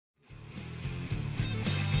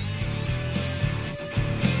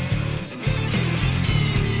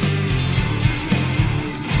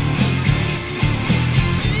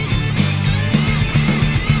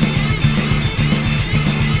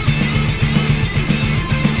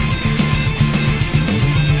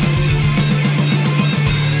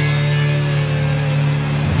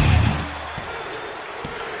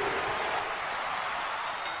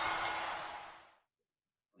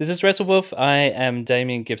This is WrestleWolf. I am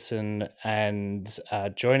Damien Gibson, and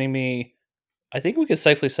joining me, I think we can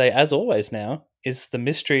safely say, as always now, is the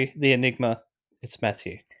mystery, the enigma. It's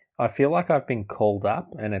Matthew. I feel like I've been called up,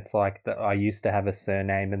 and it's like that. I used to have a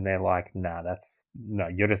surname, and they're like, "Nah,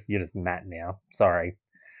 you're just Matt now. Sorry."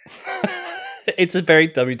 It's a very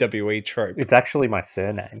WWE trope. It's actually my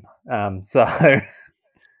surname. So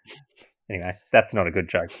anyway, that's not a good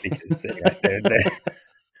joke because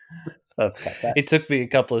let's cut that. It took me a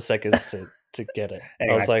couple of seconds to get it.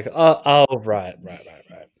 Anyway. I was like, oh, right.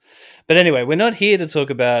 But anyway, we're not here to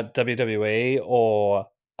talk about WWE or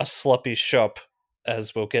a sloppy shop,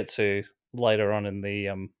 as we'll get to later on in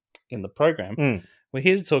the program. We're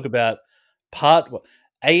here to talk about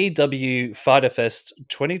AEW Fyter Fest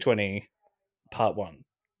 2020 Part 1.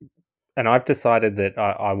 And I've decided that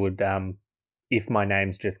I would, if my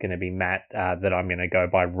name's just going to be Matt, that I'm going to go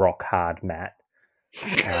by Rock Hard Matt.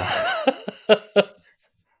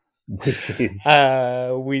 Which is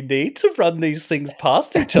we need to run these things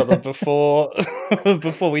past each other before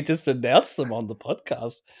we just announce them on the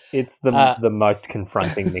podcast. It's the most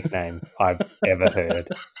confronting nickname I've ever heard,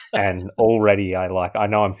 and already I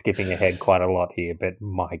know I'm skipping ahead quite a lot here, but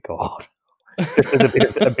my god, just as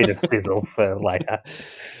a bit of sizzle for later.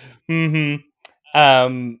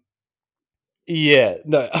 Yeah,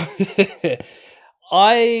 no.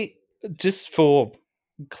 I just for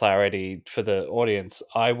clarity for the audience,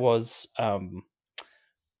 I was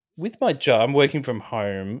with my job. I'm working from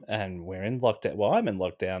home, and we're in lockdown. Well, I'm in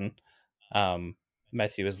lockdown.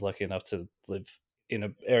 Matthew is lucky enough to live in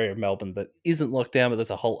an area of Melbourne that isn't locked down, but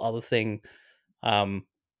there's a whole other thing. And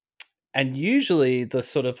usually the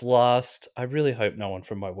sort of last, I really hope no one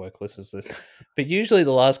from my work listens to this, but usually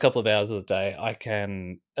the last couple of hours of the day, I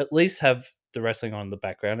can at least have the wrestling on in the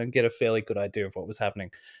background and get a fairly good idea of what was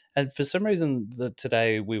happening. And for some reason,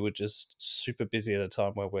 today we were just super busy at a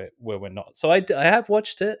time where we're not. So I have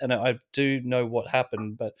watched it and I do know what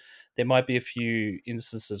happened, but there might be a few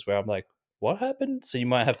instances where I'm like, what happened? So you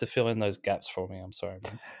might have to fill in those gaps for me. I'm sorry,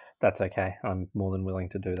 man. That's okay. I'm more than willing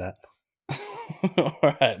to do that. All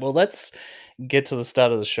right. Well, let's get to the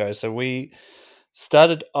start of the show. So we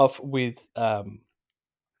started off with,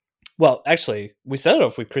 we started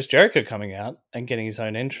off with Chris Jericho coming out and getting his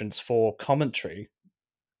own entrance for commentary,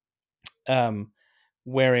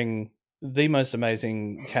 wearing the most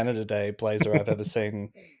amazing Canada Day blazer I've ever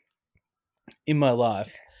seen in my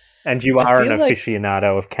life. And you are an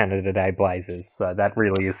aficionado of Canada Day blazers, so that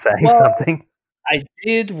really is saying something. I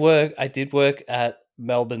did work at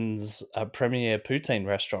Melbourne's premier poutine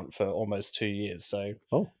restaurant for almost 2 years. So,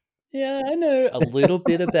 yeah, I know a little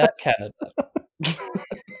bit about Canada.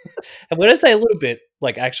 And when I say a little bit,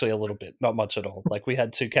 like actually a little bit, not much at all. Like we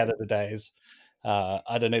had 2 Canada Days.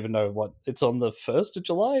 I don't even know what it's on, the 1st of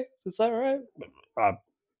July. Is that right?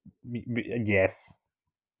 Yes.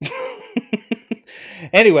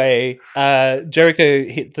 Anyway, Jericho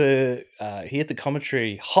hit the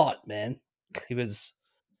commentary hot, man. He was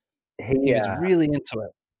really into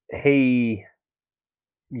it. He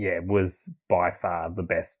was by far the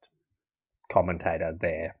best commentator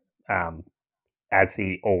there, as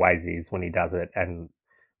he always is when he does it. And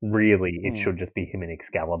really, it should just be him and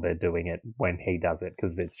Excalibur doing it when he does it,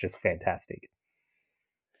 because it's just fantastic.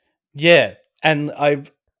 Yeah, and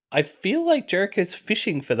I feel like Jericho's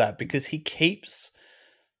fishing for that because he keeps,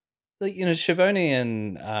 like, Schiavone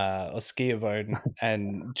and Schiavone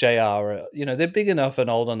and JR, they're big enough and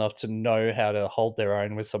old enough to know how to hold their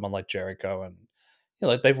own with someone like Jericho, and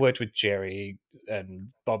like they've worked with Jerry and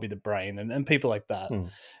Bobby the Brain and people like that.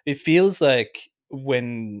 It feels like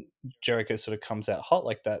when Jericho sort of comes out hot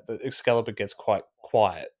like that, the Excalibur gets quite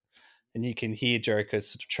quiet, and you can hear Jericho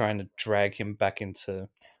sort of trying to drag him back into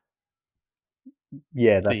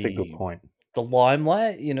that's a good point. The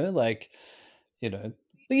limelight, look at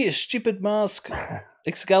your stupid mask,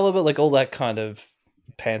 Excalibur, like all that kind of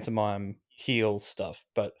pantomime heel stuff.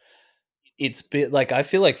 But it's like, I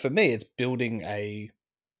feel like for me, it's building a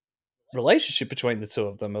relationship between the two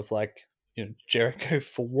of them of like, Jericho,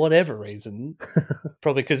 for whatever reason,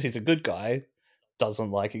 probably because he's a good guy, doesn't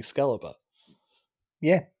like Excalibur.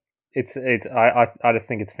 Yeah. I just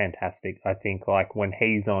think it's fantastic. I think like when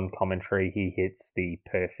he's on commentary, he hits the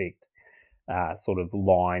perfect sort of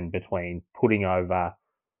line between putting over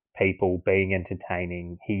people, being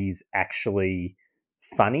entertaining. He's actually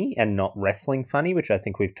funny and not wrestling funny, which I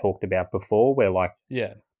think we've talked about before, where like,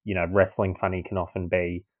 wrestling funny can often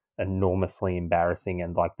be enormously embarrassing,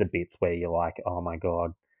 and like the bits where you're like, oh my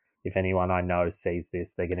god, if anyone I know sees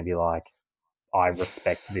this, they're going to be like, I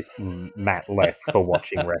respect this Matt less for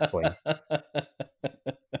watching wrestling.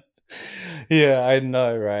 Yeah, I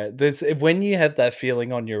know, right? There's when you have that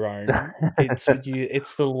feeling on your own, it's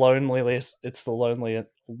the loneliest. It's the lonely.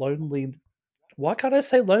 Why can't I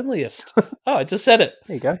say loneliest? Oh, I just said it.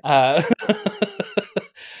 There you go. Uh,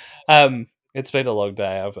 it's been a long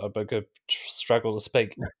day. I've got to struggle to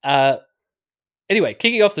speak. Anyway,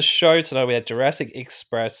 kicking off the show tonight, we had Jurassic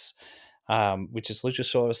Express, which is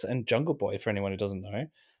Luchasaurus and Jungle Boy, for anyone who doesn't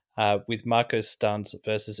know, with Marco Stunt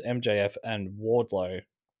versus MJF and Wardlow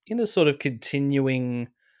in a sort of continuing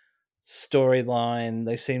storyline.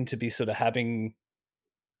 They seem to be sort of having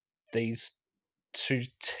these two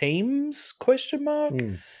teams question mark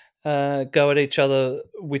Mm. go at each other,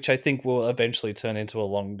 which I think will eventually turn into a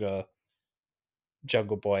longer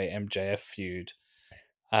Jungle Boy MJF feud.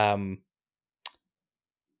 Um,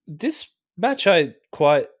 this match I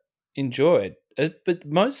quite enjoyed, but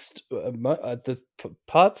the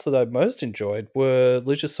parts that I most enjoyed were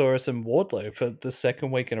Luchasaurus and Wardlow for the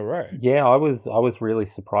second week in a row. Yeah, I was really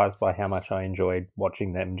surprised by how much I enjoyed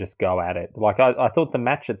watching them just go at it. Like I thought the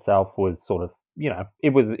match itself was sort of,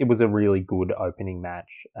 it was a really good opening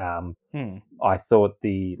match. Hmm. I thought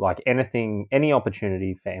any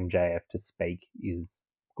opportunity for MJF to speak is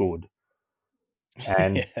good,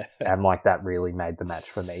 and Yeah. and like that really made the match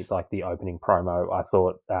for me. Like the opening promo, I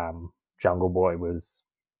thought Jungle Boy was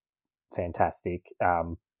fantastic.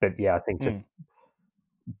 But yeah, I think Hmm. just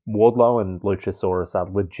Wardlow and Luchasaurus are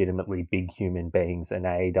legitimately big human beings, and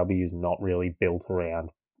AEW is not really built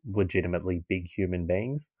around legitimately big human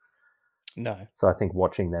beings. No. So I think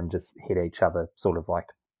watching them just hit each other sort of like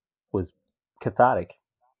was cathartic.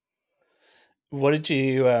 What did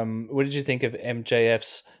you think of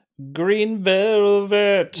MJF's green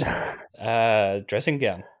velvet dressing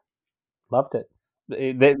gown? Loved it.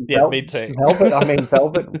 Yeah, me too. Velvet. I mean,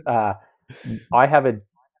 Velvet. I have a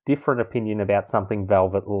different opinion about something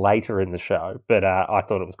Velvet later in the show, but I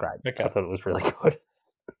thought it was great. I Okay. thought it was really good.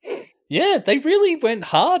 Yeah, they really went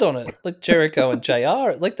hard on it. Like Jericho and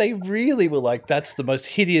JR. Like they really were like, that's the most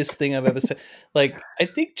hideous thing I've ever seen. Like, I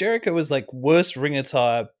think Jericho was like worst ring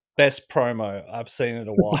attire, best promo I've seen in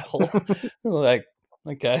a while. Like,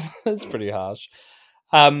 okay, that's pretty harsh.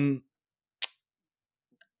 Um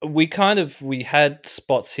we had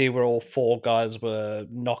spots here where all four guys were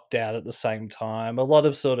knocked out at the same time. A lot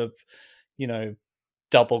of sort of, you know,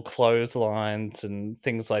 double clotheslines and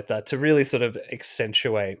things like that to really sort of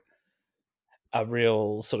accentuate a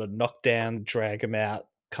real sort of knockdown, drag them out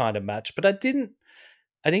kind of match. But I didn't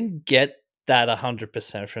get that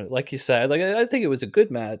 100% from it. Like you say, like I think it was a good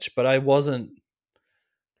match, but I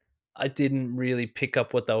didn't really pick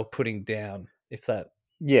up what they were putting down, if that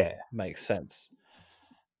Yeah. makes sense.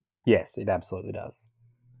 Yes, it absolutely does.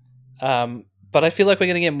 But I feel like we're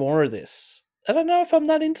going to get more of this. I don't know if I'm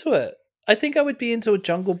not into it. I think I would be into a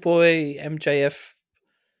Jungle Boy MJF.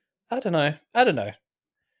 I don't know. I don't know.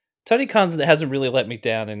 Tony Khan hasn't really let me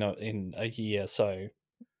down in a year, so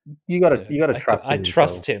You got to trust I him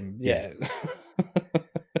trust until him. yeah.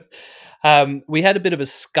 Yeah. We had a bit of a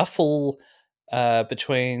scuffle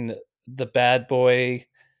between the bad boy.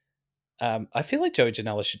 I feel like Joey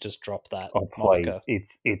Janela should just drop that Oh moniker.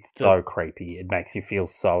 please, it's The so creepy. It makes you feel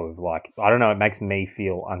so like I don't know. It makes me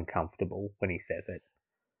feel uncomfortable when he says it.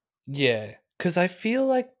 Yeah, because I feel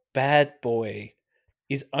like bad boy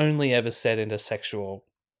is only ever said in a sexual.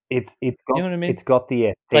 It's You got know what I mean? it's got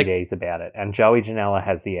the Like STDs about it, and Joey Janela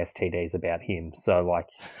has the STDs about him. So like,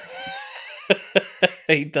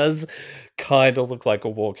 he does kind of look like a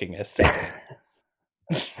walking STD.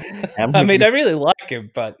 how I many mean, people? I really like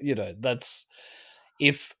him, but that's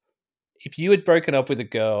if if you had broken up with a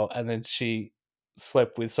girl and then she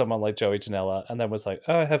slept with someone like Joey Janela and then was like,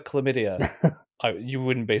 "Oh, I have chlamydia," you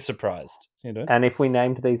wouldn't be surprised, you know. And if we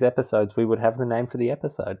named these episodes, we would have the name for the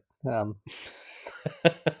episode.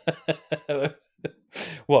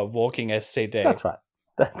 What walking STD? That's right.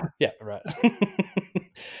 Yeah, right.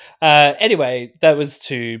 Anyway, that was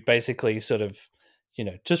to basically sort of,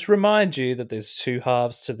 just remind you that there's two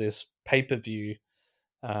halves to this pay per view.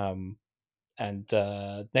 And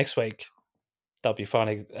next week, they'll be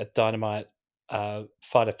fighting at Dynamite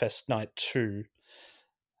Fighter Fest Night 2.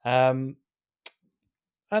 Um,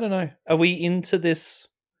 I don't know. Are we into this?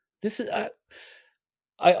 This is. I,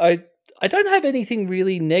 I, I don't have anything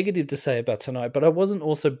really negative to say about tonight, but I wasn't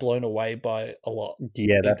also blown away by a lot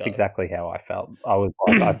Yeah, that's either. exactly how I felt. I was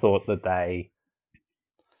like, I thought that they,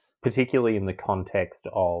 particularly in the context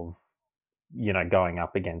of going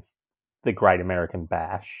up against the Great American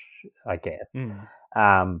Bash, I guess. Mm.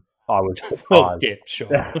 I was Well, surprised. yeah,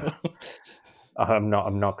 sure. I'm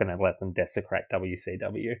not going to let them desecrate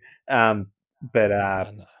WCW. But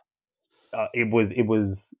No, no. it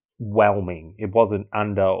was whelming. It wasn't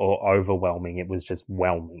under or overwhelming. It was just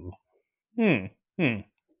whelming. Hmm. Hmm.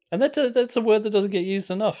 And that's a word that doesn't get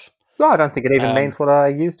used enough. Well, I don't think it even Um, means what I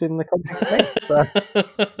used in the context it means. So.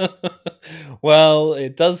 well,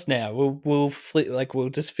 it does now. We'll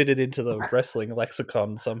just fit it into the wrestling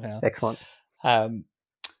lexicon somehow. Excellent. Um,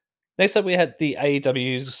 Next up, we had the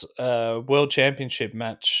AEW's World Championship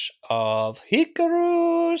match of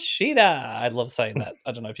Hikaru Shida. I love saying that.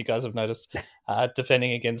 I don't know if you guys have noticed.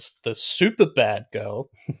 Defending against the super bad girl,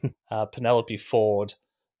 Penelope Ford,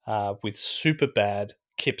 with super bad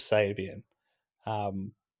Kip Sabian.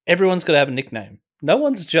 Everyone's got to have a nickname. No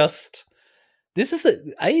one's just. This is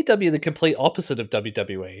AEW, the complete opposite of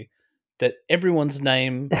WWE. That everyone's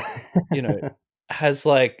name, you know, has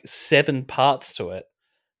like 7 parts to it,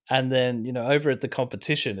 and then over at the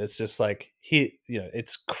competition, it's just like here,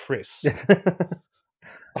 it's Chris.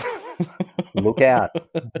 Look out,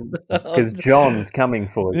 because John's coming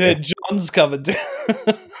for Yeah, you. John's coming down.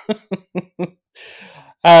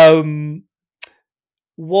 um,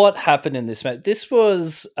 what happened in this match? For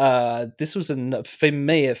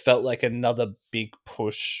me, it felt like another big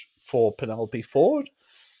push for Penelope Ford.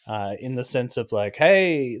 In the sense of like,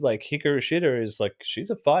 hey, like Hikaru Shida is like she's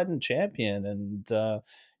a fighting champion, and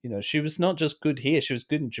she was not just good here; she was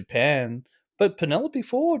good in Japan. But Penelope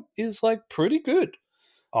Ford is like pretty good.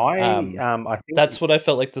 I think That's what I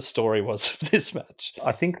felt like the story was of this match.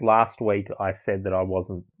 last week I said that I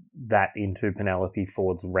wasn't that into Penelope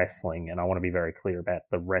Ford's wrestling, and I want to be very clear about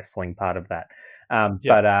the wrestling part of that. Yeah.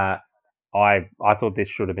 But I thought this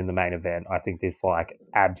should have been the main event. I think this like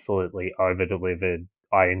absolutely over delivered.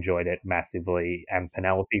 I enjoyed it massively, and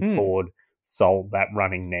Penelope Hmm. Ford sold that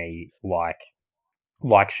running knee like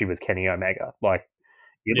she was Kenny Omega. Like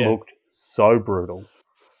it Yeah. looked so brutal.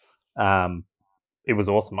 Um, it was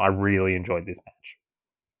awesome. I really enjoyed this match.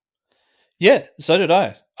 Yeah. So did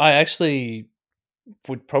I. I actually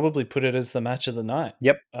would probably put it as the match of the night.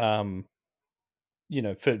 Yep. Um,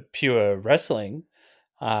 for pure wrestling.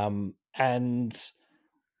 And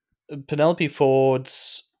Penelope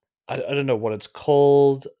Ford's, I don't know what it's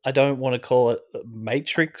called. I don't want to call it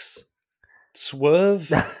Matrix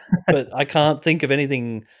swerve, but I can't think of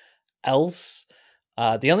anything else.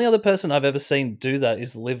 The only other person I've ever seen do that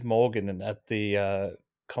is Liv Morgan, and at the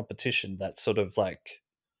competition. That sort of like,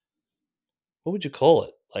 what would you call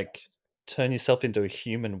it? Like turn yourself into a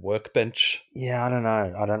human workbench. Yeah, I don't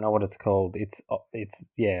know. I don't know what it's called. It's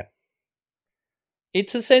yeah.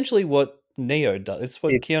 It's essentially what Neo does. It's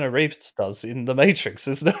what It Keanu Reeves does in The Matrix.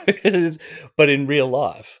 There's no, but in real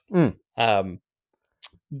life. mm. Um,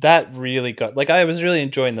 that really got like I was really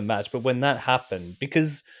enjoying the match, but when that happened,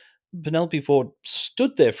 because Penelope Ford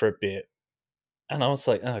stood there for a bit, and I was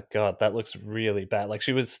like, oh god, that looks really bad. Like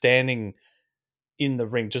she was standing in the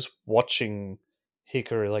ring, just watching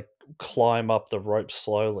Hikaru like climb up the rope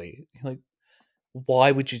slowly. Like,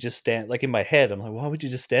 why would you just stand? Like in my head, I'm like, why would you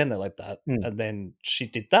just stand there like that? Mm. And then she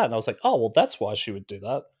did that, and I was like, oh well, that's why she would do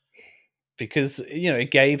that, because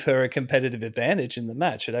it gave her a competitive advantage in the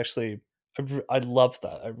match. It actually, I love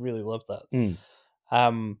that. I really love that. Mm.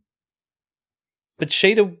 Um, but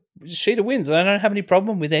Sheeta wins, and I don't have any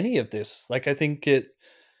problem with any of this. Like I think it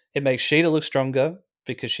makes Sheeta look stronger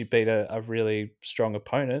because she beat a really strong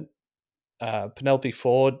opponent. Penelope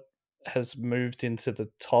Ford has moved into the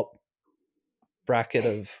top bracket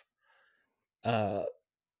of uh,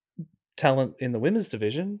 talent in the women's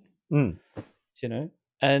division. Mm. You know,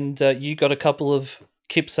 and you got a couple of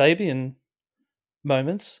Kip Sabian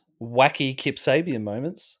moments, wacky Kip Sabian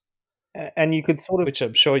moments, And you could sort of which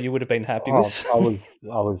I'm sure you would have been happy oh, with.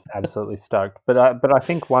 I was absolutely stoked. But I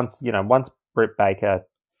think once Britt Baker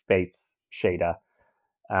beats Sheeta,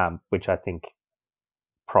 which I think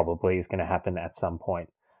probably is going to happen at some point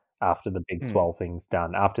after the big Hmm, swell thing's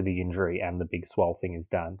done, after the injury and the big swell thing is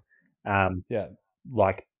done. Um, yeah.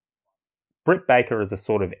 like Britt Baker is a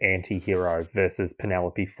sort of anti-hero versus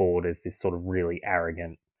Penelope Ford as this sort of really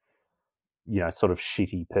arrogant, sort of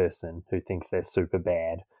shitty person who thinks they're super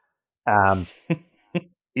bad. Um,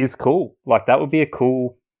 is cool. Like that would be a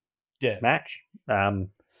cool Yeah. match. I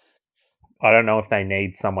don't know if they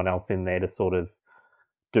need someone else in there to sort of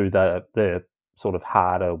do the sort of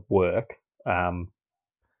harder work,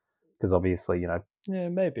 because obviously Yeah,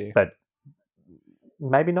 maybe. but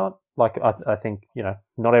maybe not. Like I think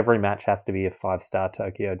not every match has to be a 5-star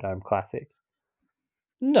Tokyo Dome classic.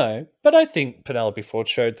 No, but I think Penelope Ford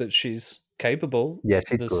showed that she's capable Yeah,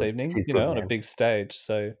 she's this good. evening, She's good, on a man. big stage.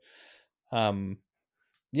 So, um,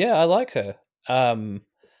 yeah, I like her.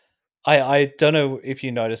 I don't know if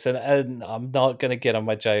you noticed, and I'm not going to get on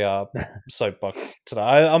my JR soapbox today.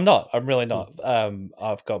 I'm not. I'm really not.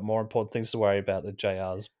 I've got more important things to worry about than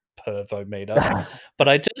JR's pervometer. But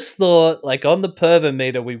I just thought, like, on the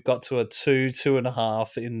pervometer, we've got to a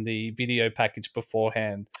 2.5 in the video package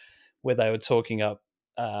beforehand, where they were talking up,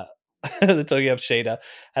 they're talking up Sheeta,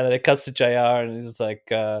 and then it cuts to JR, and he's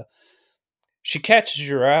like, "She catches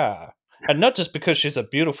your eye, and not just because she's a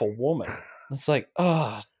beautiful woman." It's like,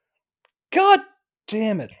 oh, god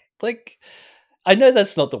damn it! Like, I know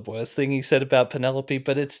that's not the worst thing he said about Penelope,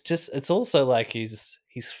 but it's also like his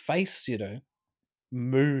face,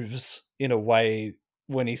 moves in a way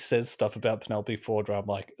when he says stuff about Penelope Ford where I'm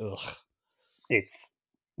like, ugh. It's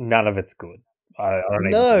none of it's good. I don't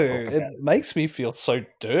even No, want to talk it about it. makes me feel so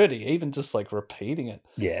dirty, even just like repeating it.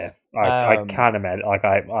 Yeah, I Um, can't imagine. Like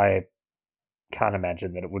I can't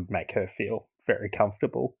imagine that it would make her feel very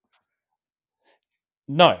comfortable.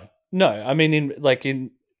 no, no. I mean,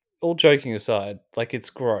 in all joking aside, like it's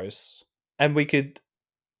gross, and we could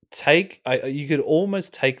you could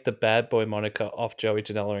almost take the bad boy moniker off Joey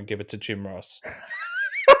Janela and give it to Jim Ross,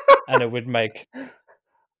 and it would make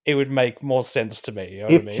more sense to me. You know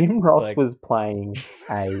what I If mean? Jim Ross Like, was playing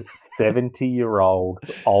a 70-year-old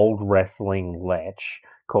old wrestling lech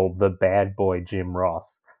called the Bad Boy Jim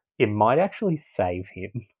Ross, it might actually save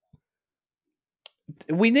him.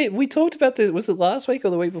 we talked about this. Was it last week or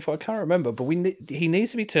the week before? I can't remember. But he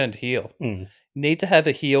needs to be turned heel. Mm, Need to have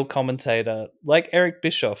a heel commentator like Eric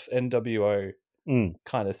Bischoff, NWO mm.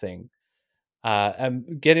 kind of thing,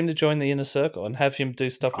 and get him to join the inner circle and have him do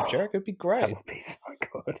stuff with Jericho. It'd be That great. would be so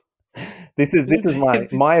good. This is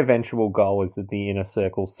my eventual goal is that the inner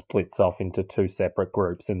circle splits off into two separate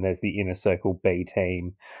groups, and there's the inner circle B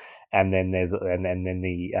team, and then then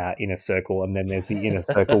the inner circle, and then there's the inner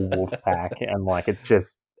circle wolf pack, and like it's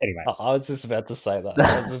just anyway. I was just about to say that.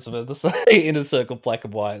 I was just about to say inner circle black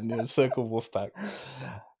and white and inner circle wolfpack.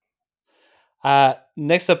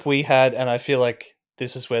 Next up, we had, and I feel like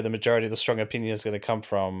this is where the majority of the strong opinion is going to come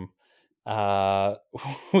from. Uh,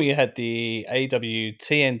 we had the AEW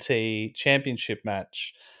TNT Championship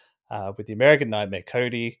match with the American Nightmare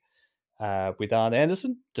Cody, with Arn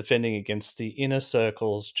Anderson defending against the Inner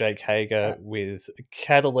Circle's Jake Hager with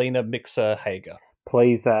Catalina Mixer Hager.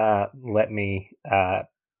 Please let me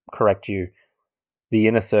correct you. The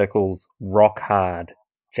inner circle's rock hard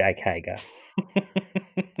Jake Hager.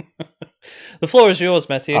 The floor is yours,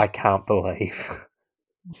 Matthew. I can't believe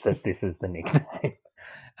that this is the nickname.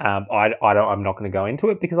 I'm not going to go into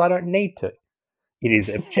it because I don't need to. It is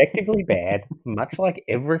objectively bad, much like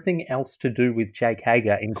everything else to do with Jake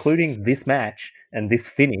Hager, including this match and this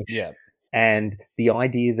finish, Yeah. and the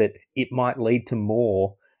idea that it might lead to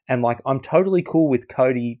more. And like, I'm totally cool with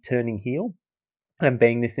Cody turning heel and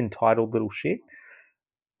being this entitled little shit.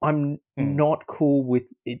 I'm Mm, not cool with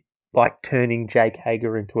it, like turning Jake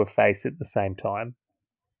Hager into a face at the same time.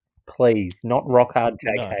 Please, not rock hard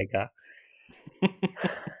Jake no. Hager.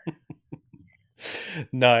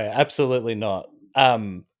 No, absolutely not.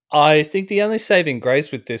 I think the only saving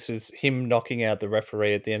grace with this is him knocking out the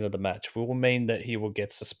referee at the end of the match will mean that he will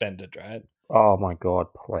get suspended, right? Oh my god,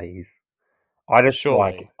 please. I just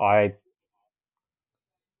like Surely. I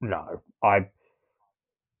no. I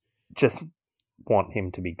just want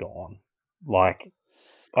him to be gone. Like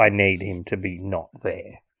I need him to be not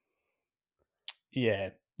there. Yeah.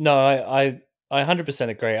 No, I 100%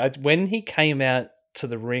 agree. When he came out to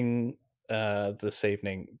the ring this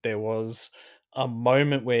evening, there was a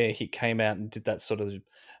moment where he came out and did that sort of,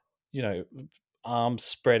 you know, arm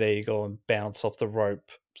spread eagle and bounce off the rope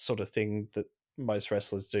sort of thing that most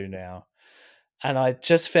wrestlers do now. And I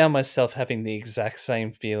just found myself having the exact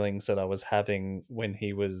same feelings that I was having when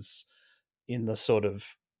he was in the sort of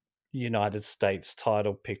United States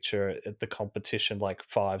title picture at the competition like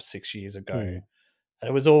 5, 6 years ago. Mm.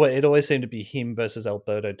 And it always seemed to be him versus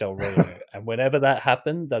Alberto Del Rio. And whenever that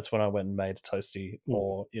happened, that's when I went and made a toasty Mm.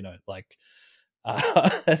 or, like,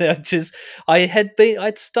 and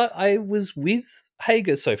I was with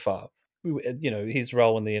Hager so far. His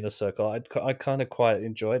role in the inner circle. I kind of quite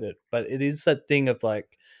enjoyed it, but it is that thing of like,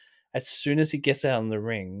 as soon as he gets out in the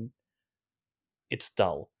ring, it's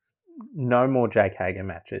dull. No more Jake Hager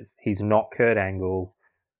matches. He's not Kurt Angle.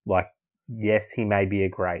 Like, yes, he may be a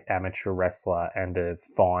great amateur wrestler and a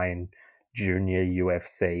fine junior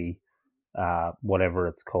UFC, whatever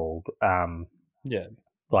it's called. Yeah,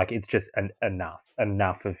 Like, it's just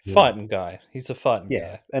enough of him. fighting guy. He's a fighting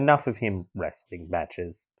Yeah, guy. enough of him wrestling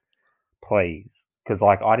matches, please. Because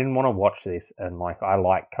like, I didn't want to watch this, and like, I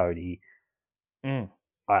like Cody. Mm.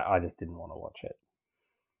 I just didn't want to watch it.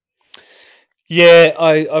 Yeah,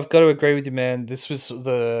 I've got to agree with you, man. This was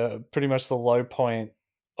the pretty much the low point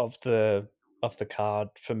of the card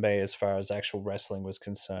for me as far as actual wrestling was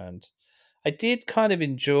concerned. I did kind of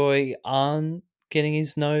enjoy Arn getting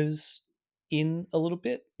his nose in a little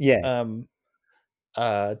bit. Yeah, Um,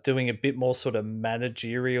 doing a bit more sort of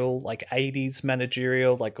managerial, like 80s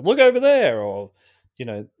managerial, like look over there, or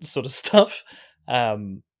sort of stuff.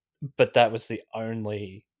 Um, but that was the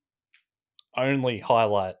only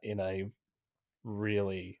highlight in a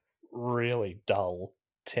really really dull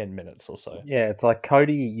 10 minutes or so. yeah. It's like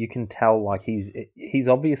Cody. You can tell like he's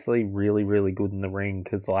obviously really really good in the ring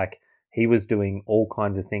because like he was doing all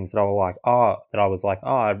kinds of things that I was like,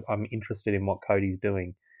 oh, I'm interested in what Cody's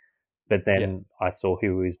doing. But Yeah. then I saw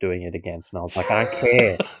who he was doing it against, and I was like, I don't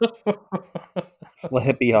care. Just let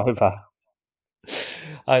it be over.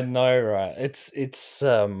 I know, right? It's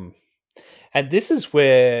and this is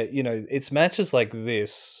where, it's matches like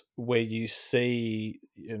this where you see,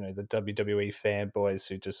 the WWE fanboys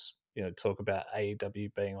who just, talk about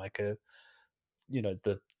AEW being like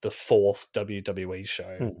the fourth WWE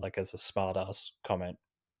show, Mm. like as a smartass comment.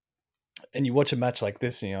 And you watch a match like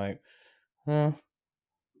this and you're like, oh,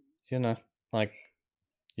 you know, like,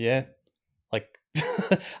 yeah, like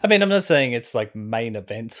I mean, I'm not saying it's like main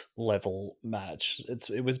event level match.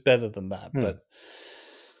 It was better than that, Mm. but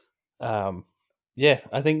um yeah,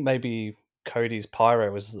 I think maybe Cody's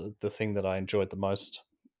pyro was the thing that I enjoyed the most.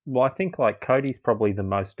 Well, I think like Cody's probably the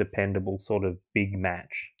most dependable sort of big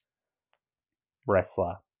match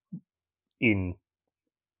wrestler in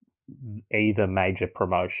either major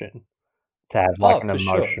promotion to have like Oh, an for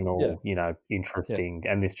sure. Yeah. emotional, Yeah. interesting,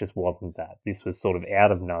 and this just wasn't that. This was sort of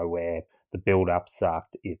out of nowhere. The build up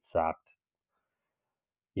sucked. It sucked.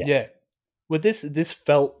 Yeah. Yeah. Well, this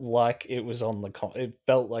felt like it was on it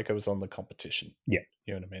felt like it was on the competition. Yeah.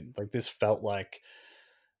 You know what I mean? Like this felt like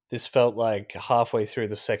halfway through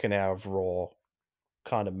the second hour of Raw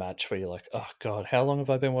kind of match where you're like, oh god, how long have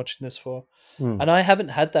I been watching this for? Mm. And I haven't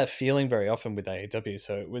had that feeling very often with AEW,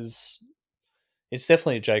 so it's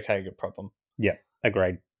definitely a Jake Hager problem. Yeah.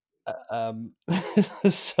 Agreed. Um,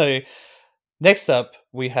 so next up,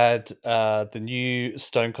 we had the new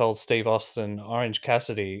Stone Cold Steve Austin, Orange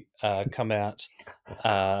Cassidy, come out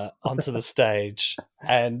onto the stage,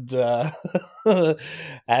 and I'm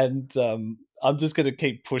just going to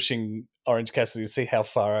keep pushing Orange Cassidy to see how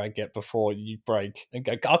far I get before you break and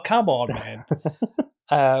go. Oh, come on, man!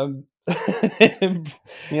 Um, Like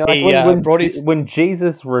he brought his when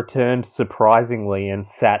Jesus returned surprisingly and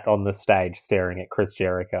sat on the stage staring at Chris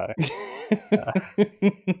Jericho. Uh,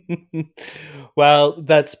 well,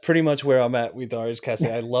 that's pretty much where I'm at with Orange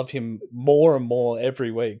Cassidy. I love him more and more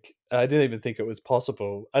every week. I didn't even think it was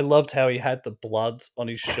possible. I loved how he had the blood on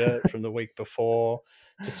his shirt from the week before,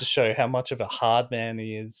 just to show how much of a hard man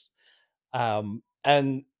he is.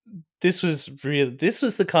 And this was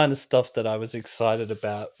the kind of stuff that I was excited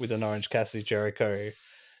about with an Orange Cassidy Jericho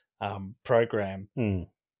program, mm,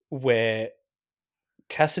 where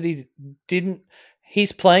Cassidy didn't.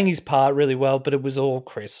 He's playing his part really well, but it was all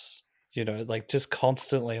Chris. Like just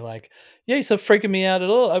constantly, like, yeah, you're so freaking me out at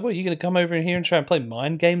all. What, are you going to come over here and try and play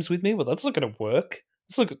mind games with me? Well, that's not going to work.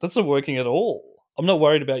 That's not working at all. I'm not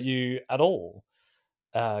worried about you at all.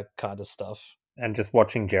 Kind of stuff. and just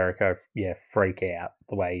watching Jericho, freak out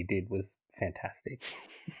the way he did was fantastic.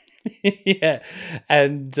 Yeah,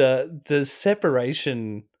 and the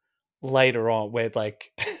separation later on, where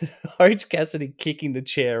like Orange Cassidy kicking the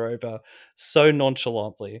chair over so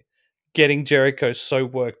nonchalantly, getting Jericho so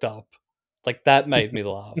worked up, like that made me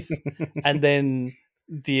laugh. And then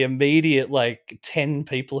the immediate like 10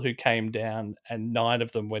 people who came down, and 9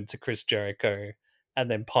 of them went to Chris Jericho, and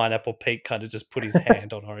then Pineapple Pete kind of just put his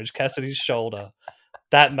hand on Orange Cassidy's shoulder.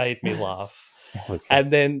 That made me laugh. That was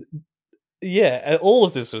And then yeah, all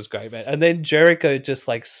of this was great, man. And then Jericho just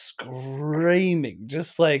like screaming,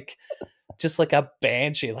 just like a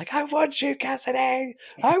banshee, like, I want you, Cassidy,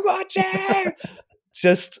 I want you.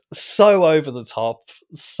 Just so over the top,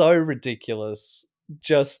 so ridiculous,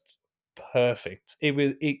 just perfect.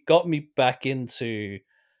 It got me back into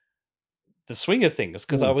the swing of things,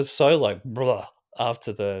 because I mm, was so like blah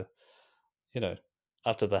after the you know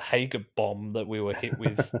after the Hager bomb that we were hit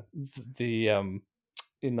with the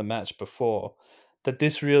in the match before, that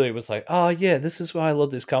this really was like, oh yeah, this is why I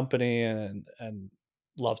love this company, and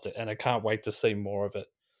loved it, and I can't wait to see more of it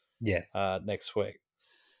yes. next week.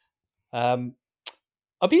 Um,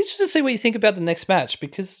 I'll be interested to see what you think about the next match,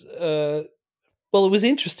 because well, it was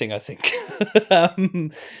interesting, I think.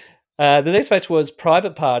 um, the next match was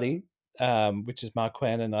Private Party, which is Mark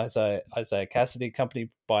Quinn and Isaiah Cassidy, accompanied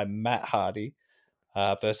by Matt Hardy,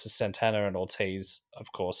 versus Santana and Ortiz,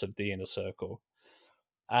 of course, of the Inner Circle.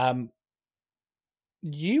 Um,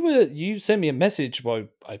 you sent me a message. Well,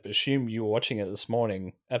 I assume you were watching it this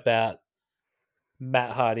morning, about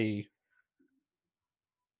Matt Hardy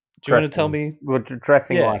Do you want to tell me?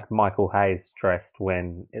 dressing Yeah, like Michael Hayes dressed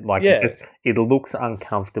when it yeah, just it looks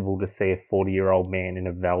uncomfortable to see a 40-year-old man in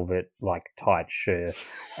a velvet tight shirt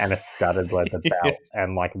and a studded leather yeah. belt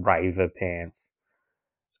and raver pants.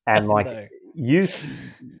 And I know. you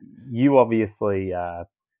you obviously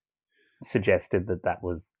suggested that that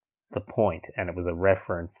was the point and it was a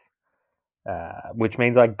reference, which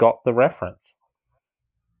means I got the reference.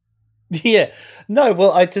 Yeah. No,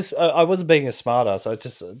 well, I wasn't being a smartass. I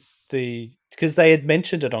just because they had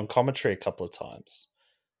mentioned it on commentary a couple of times.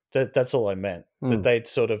 That's all I meant. That Mm. they'd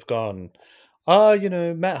sort of gone, oh,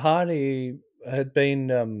 Matt Hardy had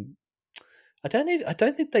been. I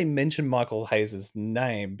don't think they mentioned Michael Hayes'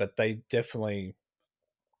 name, but they definitely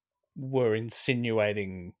were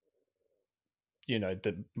insinuating,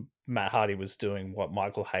 that Matt Hardy was doing what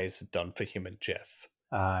Michael Hayes had done for him and Jeff.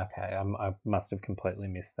 Okay, I must have completely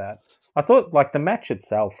missed that. I thought the match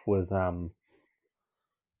itself was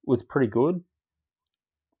pretty good.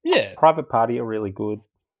 Yeah, Private Party are really good.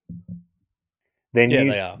 yeah,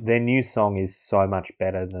 they are. Their new song is so much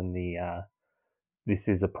better than the "This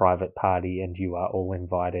is a private party and you are all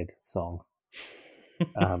invited" song.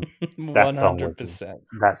 That song was 100%.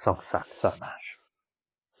 that song sucked so much.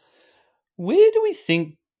 Where do we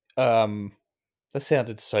think? Um, that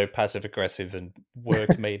sounded so passive aggressive and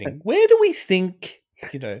work meeting. Where do we think?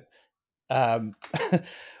 Um,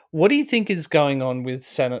 what do you think is going on with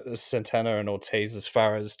Santana and Ortiz as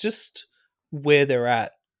far as just where they're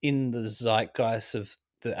at in the zeitgeist of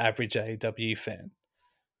the average AEW fan?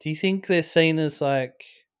 Do you think they're seen as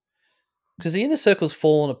because the inner circle's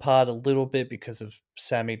fallen apart a little bit because of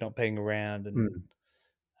Sammy not being around and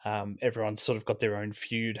Mm. everyone's sort of got their own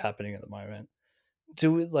feud happening at the moment.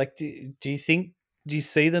 Do you think do you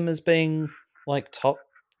see them as being top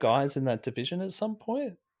guys in that division at some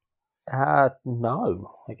point?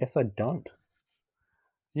 No, I guess I don't.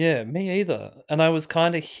 Yeah, me either. And I was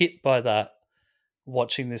kind of hit by that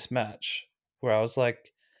watching this match where I was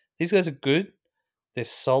like, these guys are good. They're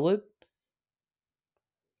solid.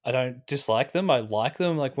 I don't dislike them. I like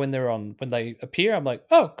them. Like when they appear, I'm like,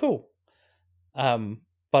 oh, cool.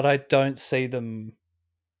 But I don't see them.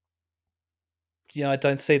 I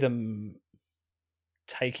don't see them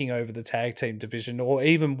taking over the tag team division, or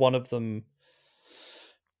even one of them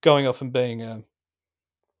going off and being a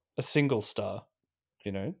single star.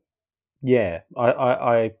 You know. Yeah,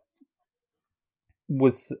 I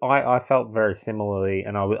felt very similarly,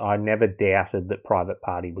 and I never doubted that Private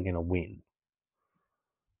Party were going to win,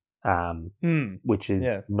 Hmm. which is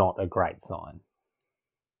Yeah. not a great sign.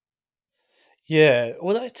 Yeah.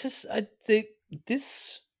 Well, I think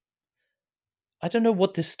this. I don't know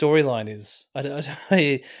what this storyline is.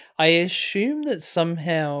 I assume that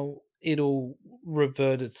somehow it'll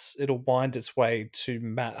wind its way to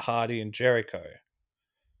Matt Hardy and Jericho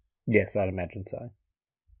Yes, I'd imagine so.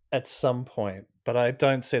 at some point, but I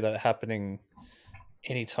don't see that happening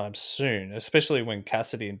anytime soon, especially when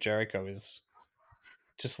Cassidy and Jericho is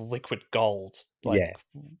just liquid gold. Like Yeah,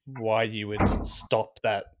 why you would stop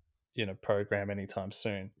that, program anytime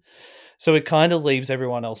soon. So it kind of leaves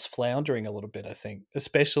everyone else floundering a little bit, I think,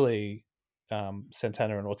 especially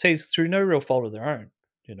Santana and Ortiz through no real fault of their own,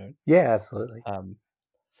 you know. yeah, absolutely. Um,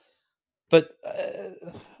 but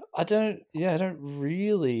I don't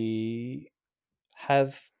really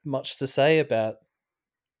have much to say about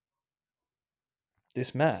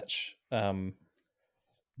this match.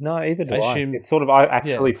 No, either I do I. assume, It's sort of I yeah,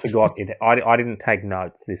 actually forgot it. I didn't take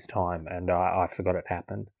notes this time, and I forgot it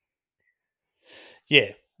happened.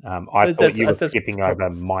 yeah, I thought you were that's skipping over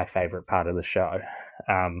my favorite part of the show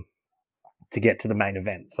um, to get to the main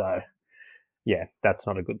event. So yeah, that's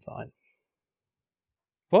not a good sign.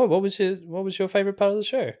 what was your favorite part of the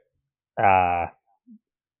show? Uh,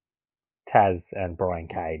 Taz and Brian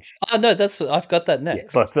Cage. Oh no, that's I've got that Yeah,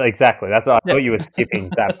 next. that's exactly. That's I Yeah. thought you were skipping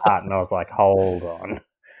that part, and I was like, hold on.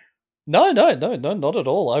 No, no, no, no, not at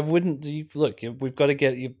all. I wouldn't. Look, we've got to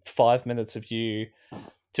get you 5 minutes of you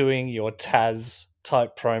doing your Taz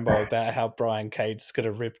type promo about how Brian Cage is going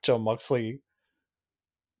to rip John Moxley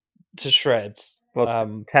to shreds. Well,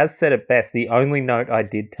 Taz said it best. The only note I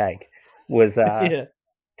did take was Yeah,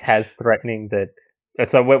 Taz threatening that.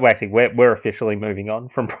 So we're officially moving on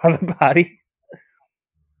from Private Party,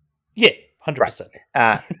 yeah, 100%. right?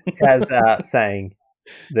 Uh, Taz saying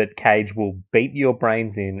that Cage will beat your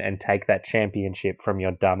brains in and take that championship from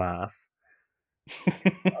your dumb ass.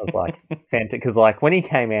 I was like, fantastic, because when he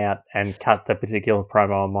came out and cut the particular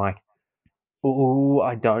promo, I'm like, ooh,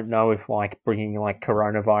 I don't know if bringing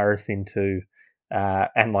coronavirus into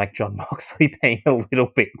and John Moxley being a little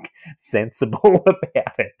bit sensible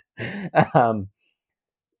about it. Um,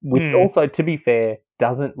 which also, to be fair,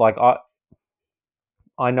 doesn't like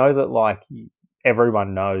I know that like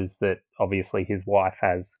everyone knows that obviously his wife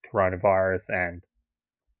has coronavirus and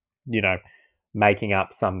you know making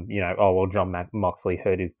up some oh well John Moxley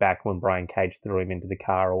hurt his back when Brian Cage threw him into the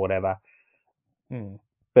car or whatever,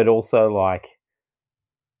 but also like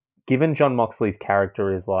given John Moxley's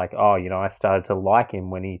character is like, oh, I started to like him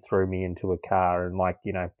when he threw me into a car and like,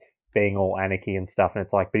 being all anarchy and stuff. And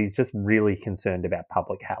it's like, but he's just really concerned about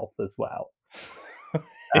public health as well.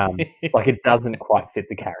 Like it doesn't quite fit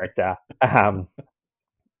the character. And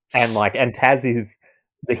Taz is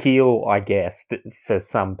the heel, I guess, for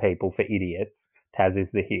some people, for idiots. Taz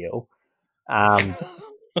is the heel.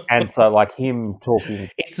 And so, like him talking,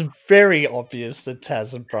 it's very obvious that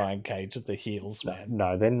Taz and Brian Cage are the heels, man.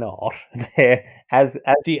 No, they're not. They're as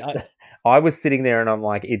I was sitting there, and I'm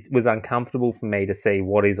like, it was uncomfortable for me to see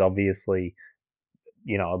what is obviously,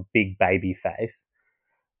 a big baby face,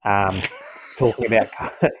 talking about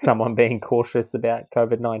someone being cautious about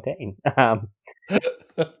COVID-19.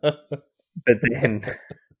 But then,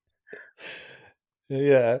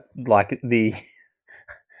 yeah, like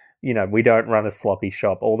we don't run a sloppy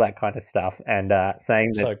shop, all that kind of stuff, and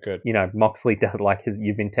saying so that good. Moxley does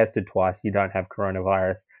you've been tested twice, you don't have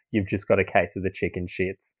coronavirus, you've just got a case of the chicken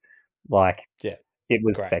shits. Like, yeah, it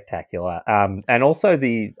was great. spectacular. And also I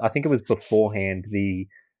think it was beforehand the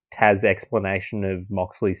Taz explanation of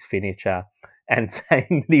Moxley's finisher and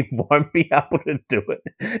saying that he won't be able to do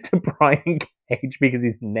it to Brian Cage because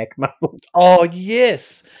his neck muscles. Oh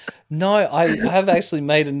yes, no, I have actually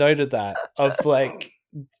made a note of that. Of like,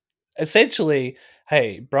 essentially,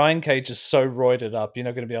 hey, Brian Cage is so roided up, you're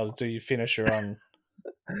not going to be able to do your finisher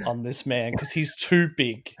on this man because he's too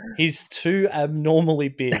big. He's too abnormally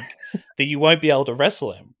big that you won't be able to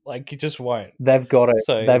wrestle him. Like you just won't. They've got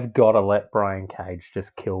to let Brian Cage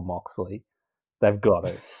just kill Moxley. They've got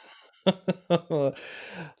to.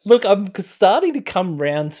 Look, I'm starting to come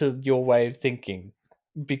round to your way of thinking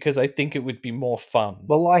because I think it would be more fun.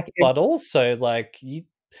 Well, but also like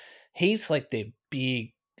he's like their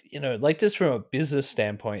big, like just from a business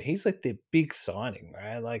standpoint, he's like their big signing,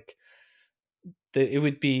 right? Like it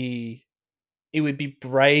would be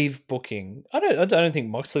brave booking. I don't think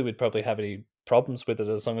Moxley would probably have any problems with it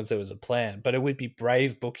as long as there was a plan, but it would be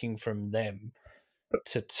brave booking from them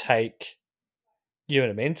to take, you know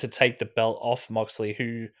what I mean, to take the belt off Moxley,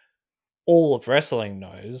 who all of wrestling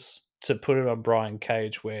knows, to put it on Brian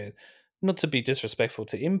Cage, where, not to be disrespectful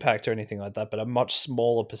to Impact or anything like that, but a much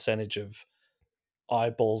smaller percentage of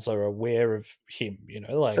eyeballs are aware of him,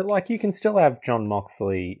 But you can still have John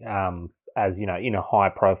Moxley as in a high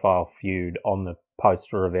profile feud on the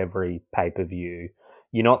poster of every pay-per-view.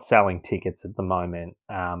 You're not selling tickets at the moment.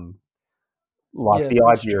 The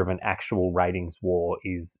idea of an actual ratings war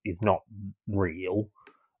is not real,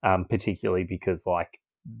 particularly because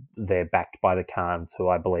they're backed by the Khans, who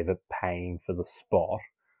I believe are paying for the spot,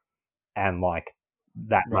 and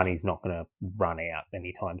that money's not going to run out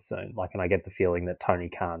anytime soon. And I get the feeling that Tony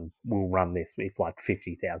Khan will run this if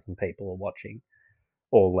 50,000 people are watching,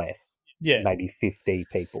 or less, maybe 50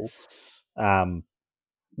 people.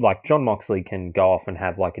 John Moxley can go off and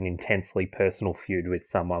have an intensely personal feud with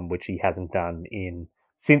someone, which he hasn't done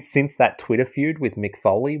since that Twitter feud with Mick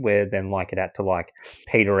Foley, where then it had to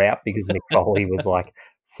peter out because Mick Foley was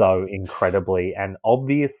so incredibly and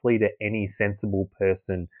obviously to any sensible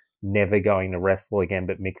person never going to wrestle again.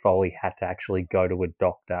 But Mick Foley had to actually go to a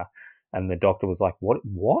doctor, and the doctor was like, "What?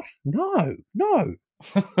 No."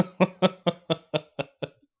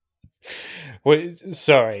 Wait,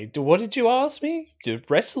 sorry, what did you ask me? To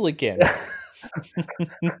wrestle again?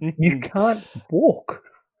 You can't walk.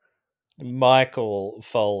 Michael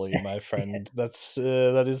Foley, my friend.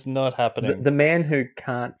 That is not happening. The man who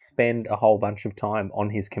can't spend a whole bunch of time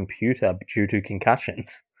on his computer due to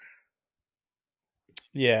concussions.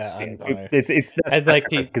 Yeah, I know. It's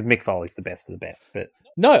because Mick Foley's the best of the best. But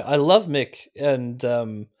no, I love Mick, and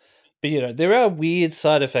but there are weird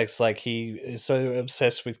side effects. Like he is so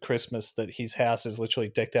obsessed with Christmas that his house is literally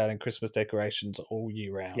decked out in Christmas decorations all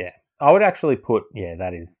year round. Yeah, I would actually put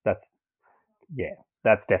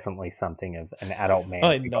that's definitely something of an adult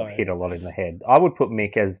man who got hit a lot in the head. I would put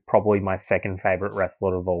Mick as probably my second favorite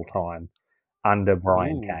wrestler of all time, under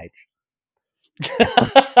Brian Cage,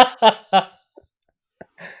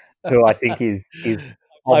 who I think is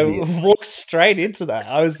obvious. I walked straight into that.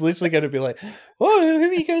 I was literally going to be like, "Oh, who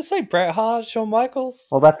are you going to say? Bret Hart, Shawn Michaels?"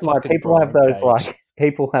 Well, that's why people have those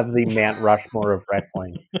people have the Mount Rushmore of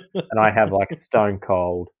wrestling, and I have Stone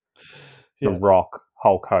Cold, The Rock,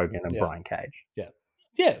 Hulk Hogan, and Brian Cage. Yeah.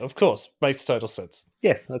 Yeah, of course, makes total sense.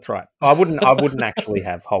 Yes, that's right. I wouldn't actually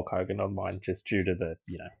have Hulk Hogan on mine just due to the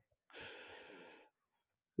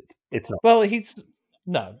it's not. Well, he's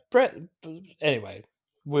no Bret. Anyway,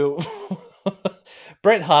 we'll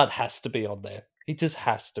Bret Hart has to be on there. He just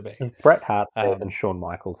has to be. If Bret Hart's there, then Um, Shawn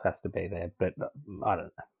Michaels has to be there. But I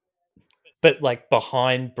don't but like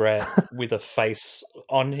behind Bret with a face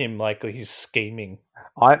on him, like he's scheming.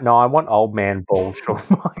 know. I want old man bald Shawn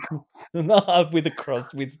Michaels. With a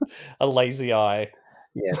cross, with a lazy eye.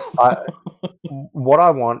 Yes, what I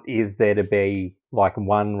want is there to be like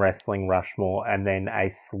one wrestling Rushmore and then a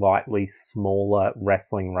slightly smaller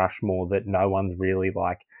wrestling Rushmore that no one's really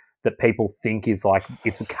like that people think is like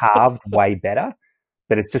it's carved way better,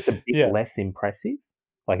 but it's just a bit Yeah. less impressive.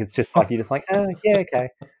 Like it's just like you're just like, oh yeah, okay.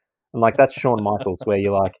 And like that's Shawn Michaels where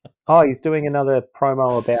you're like, oh, he's doing another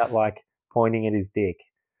promo about like pointing at his dick.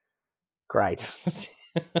 Great.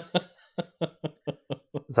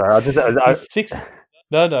 Sorry, He's six.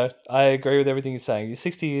 No, no, I agree with everything you're saying. You're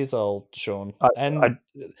 60 years old, Sean, I and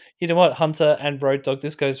you know what, Hunter and Road Dog,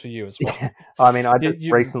 this goes for you as well. Yeah, I mean, I You, just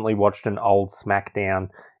you recently watched an old SmackDown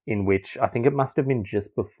in which I think it must have been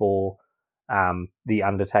just before the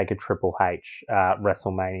Undertaker Triple H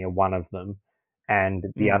WrestleMania, one of them, and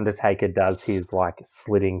the mm. Undertaker does his like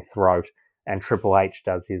slitting throat, and Triple H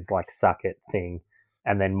does his like suck it thing,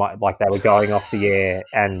 and then like they were going off the air,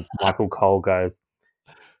 and Michael Cole goes,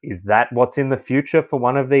 "Is that what's in the future for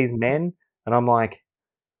one of these men?" And I'm like,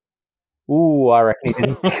 "Ooh, I reckon he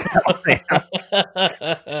didn't think that one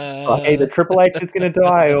out." Like either Triple H is going to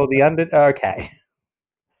die or the under. Okay,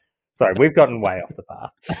 sorry, we've gotten way off the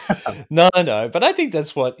path. No, no, but I think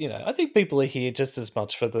that's what I think people are here just as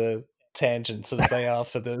much for the tangents as they are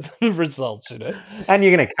for the results. And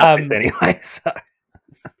you're going to cut this Um, anyway, so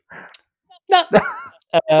no.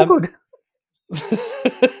 all Um, good.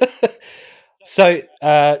 So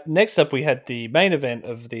next up, we had the main event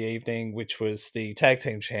of the evening, which was the tag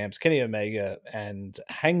team champs Kenny Omega and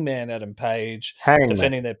Hangman Adam Page Hangman.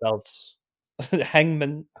 defending their belts.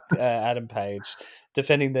 Hangman Adam Page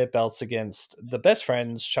defending their belts against the best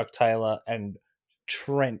friends Chuck Taylor and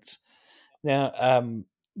Trent. Now,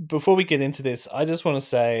 before we get into this, I just want to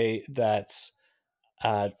say that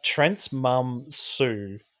Trent's mum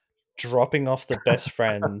Sue dropping off the best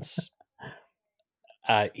friends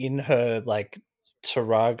in her like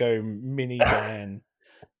Tarago minivan,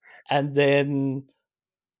 and then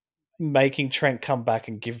making Trent come back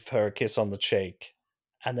and give her a kiss on the cheek,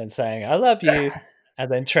 and then saying "I love you,"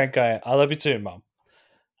 and then Trent going "I love you too, mum,"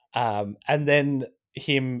 and then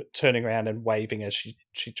him turning around and waving as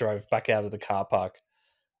she drove back out of the car park.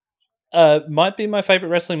 Might be my favorite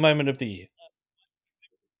wrestling moment of the year.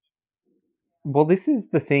 Well, this is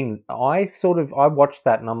the thing. I watched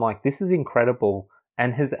that and I'm like, this is incredible.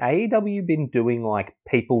 And has AEW been doing like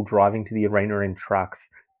people driving to the arena in trucks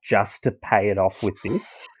just to pay it off with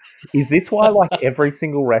this? Is this why like every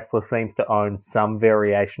single wrestler seems to own some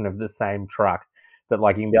variation of the same truck? That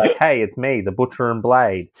like you can be like, hey, it's me, the Butcher and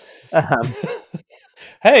Blade. Um,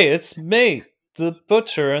 Hey, it's me, the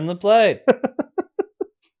butcher and the blade.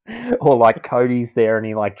 or like Cody's there and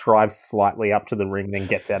he like drives slightly up to the ring, then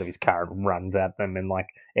gets out of his car and runs at them, and like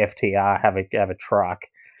FTR have a truck.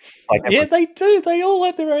 Just like Yeah, they do. They all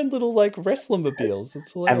have their own little like wrestler mobiles.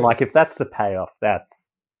 It's and like hilarious. if that's the payoff,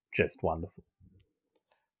 that's just wonderful.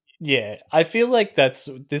 Yeah, I feel like this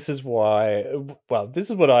is why. Well, this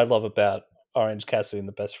is what I love about Orange Cassidy and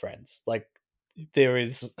the Best Friends. Like, there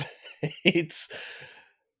is, it's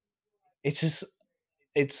it's just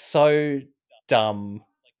it's so dumb.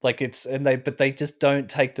 Like but they just don't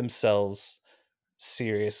take themselves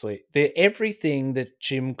seriously. They're everything that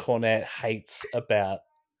Jim Cornette hates about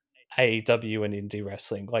AEW and indie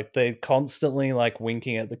wrestling. Like they're constantly like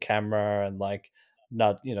winking at the camera and like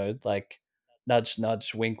like nudge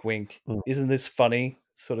nudge wink wink. Mm, Isn't this funny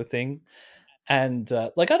sort of thing? And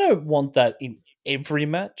like I don't want that in every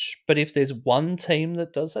match, but if there's one team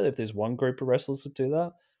that does that, if there's one group of wrestlers that do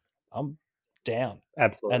that, I'm down.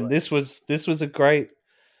 absolutely. And this was a great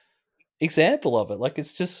example of it. Like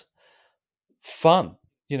it's just fun.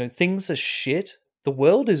 Things are shit. The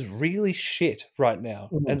world is really shit right now.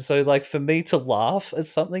 Mm, And so like for me to laugh at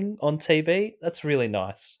something on TV, that's really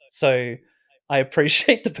nice. So I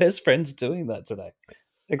appreciate the best friends doing that today.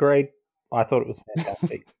 agreed. I thought it was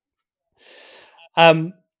fantastic.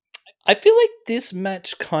 Um I feel like this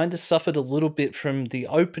match kind of suffered a little bit from the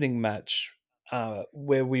opening match,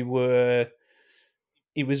 where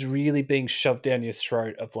it was really being shoved down your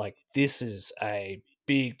throat of like, this is a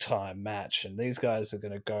big time match and these guys are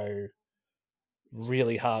going to go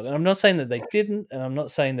really hard. And I'm not saying that they didn't, and I'm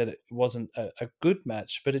not saying that it wasn't a good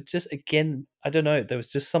match, but it just, again, I don't know, there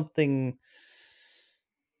was just something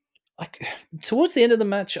like towards the end of the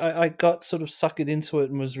match, I got sort of suckered into it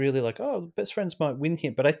and was really like, oh, best friends might win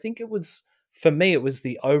here. But I think it was, for me, it was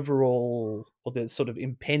the overall, or the sort of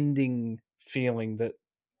impending feeling that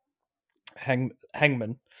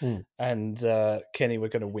Hangman Mm. and Kenny were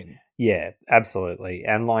going to win. Yeah, absolutely.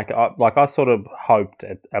 And I sort of hoped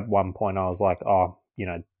at one point I was like, oh,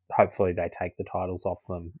 hopefully they take the titles off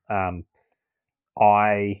them.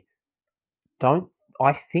 I don't.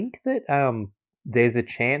 I think that there's a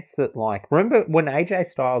chance that, like, remember when AJ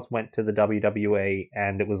Styles went to the WWE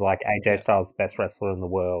and it was like AJ Yeah. Styles best wrestler in the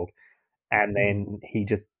world, and Mm. then he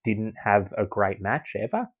just didn't have a great match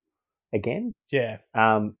ever again. Yeah.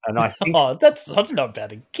 And I think, Oh, that's not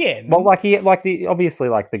bad well, again. like he, like the obviously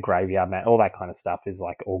like the graveyard match, all that kind of stuff is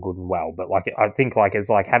like all good and well, but like I think like as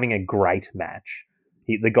like having a great match,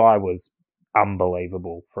 the guy was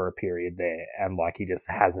unbelievable for a period there, and like he just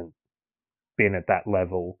hasn't been at that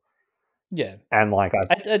level, Yeah. and like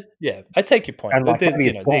I Yeah, I take your point. and like maybe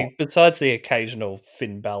it's gone, Besides the occasional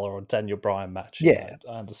Finn Balor or Daniel Bryan match, yeah, yeah,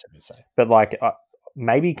 I understand what you're saying. but like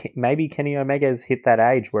maybe Kenny Omega's hit that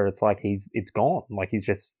age where it's like it's gone, like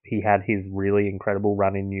he had his really incredible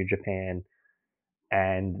run in New Japan,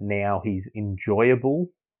 and now he's enjoyable,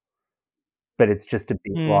 but it's just a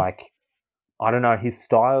bit Mm, like I don't know his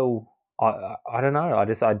style. I don't know. I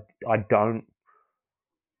don't.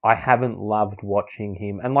 I haven't loved watching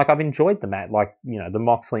him, and like I've enjoyed the match. Like the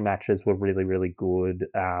Moxley matches were really really good.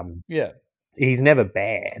 yeah, He's never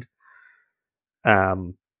bad.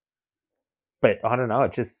 Um, but I don't know.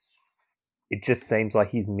 It just seems like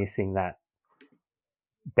he's missing that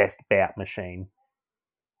best bout machine.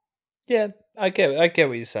 yeah. I get what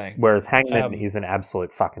you're saying. Whereas Hangman Um, is an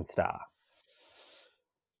absolute fucking star.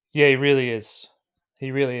 yeah, he really is.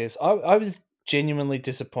 He really is. I was genuinely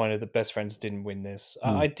disappointed that Best Friends didn't win this.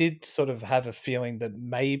 Mm. I did sort of have a feeling that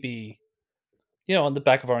maybe, on the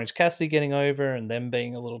back of Orange Cassidy getting over and them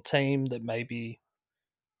being a little team, that maybe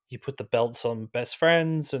you put the belts on Best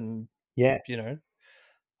Friends, and Yeah. you know,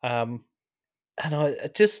 um, and I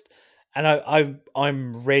just, and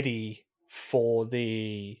I'm ready for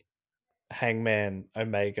the Hangman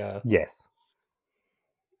Omega Yes.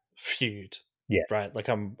 feud, Yeah. right? Like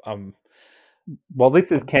Well,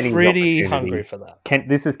 this is I'm Kenny's pretty hungry opportunity. for that.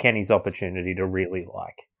 This is Kenny's opportunity to really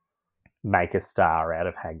like make a star out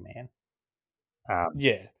of Hangman. Um,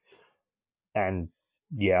 Yeah, and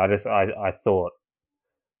yeah, I thought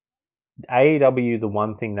AEW, the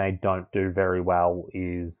one thing they don't do very well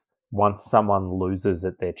is once someone loses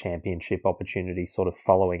at their championship opportunity, sort of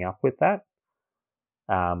following up with that.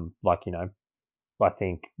 Like I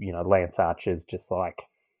think Lance Archer's just like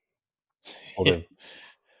sort yeah. of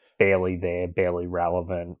barely there, barely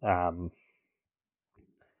relevant. Off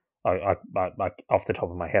the top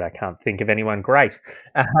of my head, I can't think of anyone great.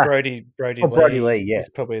 Brody Oh, Brody Lee, Lee yeah. is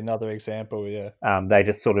probably another example. Yeah, They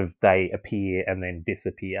just sort of they appear and then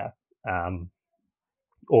disappear, um,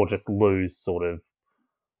 or just lose sort of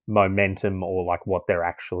momentum or like what they're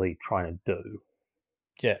actually trying to do.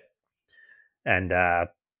 yeah. And I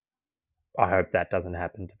hope that doesn't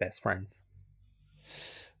happen to Best Friends.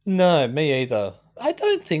 No, me either. I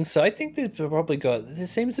don't think so. I think they've probably got. There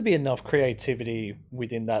seems to be enough creativity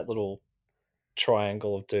within that little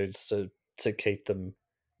triangle of dudes to keep them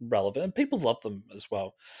relevant, and people love them as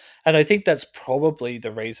well. And I think that's probably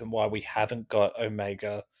the reason why we haven't got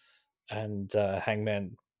Omega and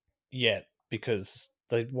Hangman yet, because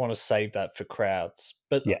they want to save that for crowds.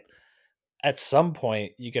 But Yeah, at some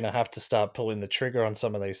point, you're going to have to start pulling the trigger on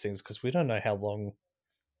some of these things, because we don't know how long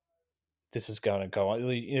this is going to go on.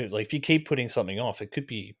 Like if you keep putting something off, it could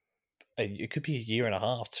be a year and a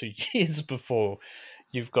half, 2 years before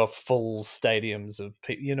you've got full stadiums of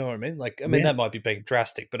people. You know what I mean? Like, I mean, yeah. that might be being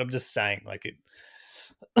drastic, but I'm just saying, like it.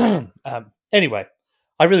 Anyway,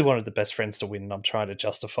 I really wanted the Best Friends to win, and I'm trying to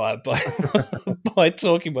justify it by by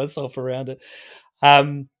talking myself around it.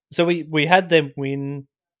 So we had them win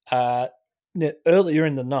earlier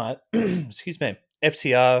in the night. Excuse me,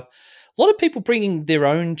 FTR. A lot of people bringing their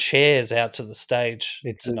own chairs out to the stage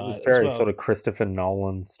It's tonight as very sort well. of Christopher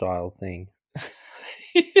Nolan style thing.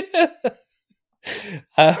 Yeah.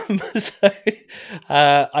 So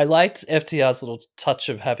I liked FTR's little touch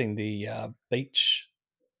of having the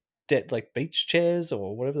like beach chairs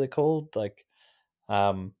or whatever they're called, like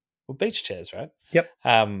well, beach chairs, right? Yep.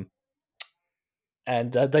 Um,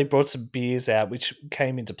 and they brought some beers out, which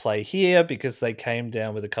came into play here because they came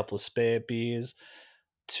down with a couple of spare beers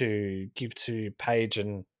to give to Paige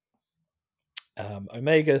and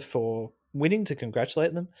Omega for winning, to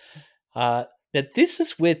congratulate them. Now, this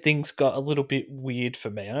is where things got a little bit weird for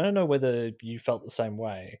me. I don't know whether you felt the same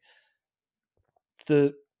way.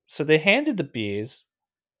 So they're handed the beers.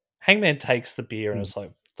 Hangman takes the beer and Mm. it's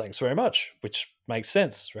like, thanks very much, which makes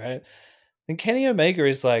sense, right? Then Kenny Omega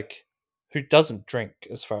is like, who doesn't drink,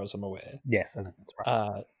 as far as I'm aware. Yes, I think that's right.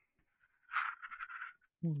 Uh,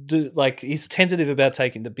 like he's tentative about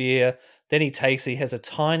taking the beer. Then he has a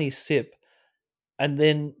tiny sip, and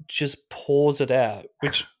then just pours it out,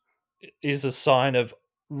 which is a sign of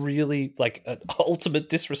really like an ultimate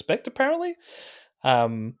disrespect. Apparently,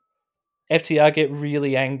 um, FTR get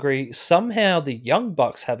really angry. Somehow, the Young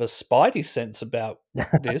Bucks have a spidey sense about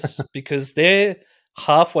this because they're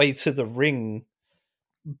halfway to the ring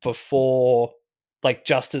before, like,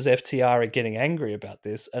 just as FTR are getting angry about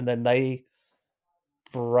this, and then they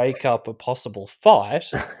break up a possible fight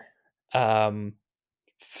um,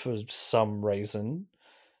 for some reason,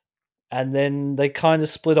 and then they kind of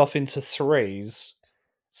split off into threes.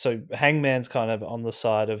 So Hangman's kind of on the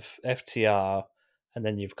side of FTR, and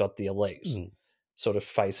then you've got the Elite Mm. sort of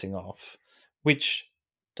facing off. Which,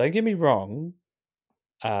 don't get me wrong,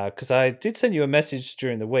 because I did send you a message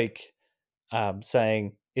during the week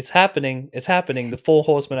saying it's happening, it's happening. The Four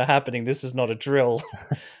Horsemen are happening. This is not a drill,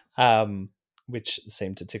 um, which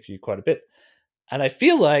seemed to tickle you quite a bit. And I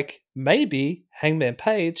feel like maybe Hangman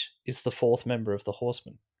Page is the fourth member of the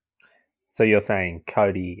Horsemen. So you're saying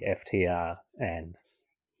Cody, FTR, and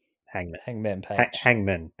Hangman, Hangman Page.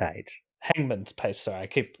 Hangman Page. Hangman's Page. Sorry, I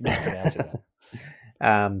keep mispronouncing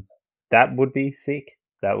that. um, that would be sick.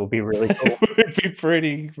 That would be really cool. It would be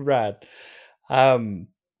pretty rad. Um,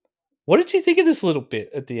 what did you think of this little bit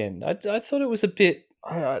at the end? I thought it was a bit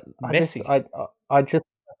I just messy. I just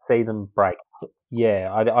see them break.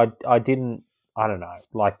 Yeah, I didn't. I don't know.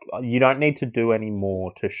 Like you don't need to do any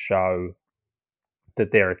more to show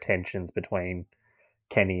that there are tensions between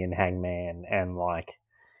Kenny and Hangman, and like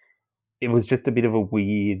it was just a bit of a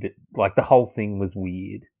weird. Like the whole thing was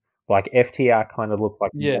weird. Like FTR kind of looked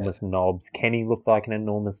like Yeah, enormous knobs. Kenny looked like an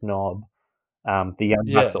enormous knob. The Young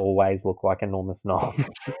Bucks yeah. always look like enormous knobs.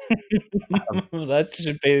 That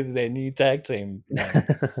should be their new tag team name.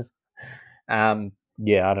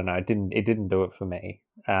 Yeah, I don't know. It didn't do it for me.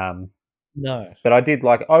 No. But I did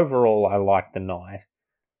like overall. I liked the night.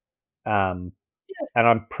 Um, and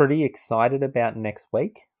I'm pretty excited about next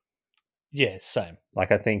week. Yeah, same.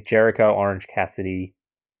 Like I think Jericho, Orange Cassidy.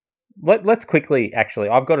 Let's quickly. Actually,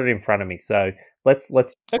 I've got it in front of me. So let's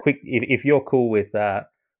Okay. quick. If you're cool with, Yeah.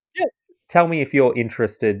 tell me if you're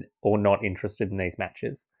interested or not interested in these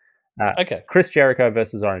matches. Uh, Okay. Chris Jericho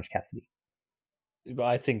versus Orange Cassidy.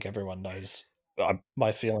 I think everyone knows I,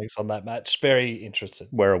 my feelings on that match. Very interested.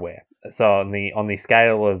 we're aware. So on the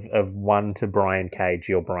scale of one to Brian Cage,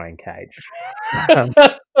 you're Brian Cage. Um,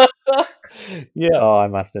 Yeah. oh, I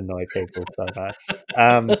must annoy people so much.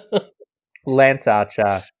 Um, Lance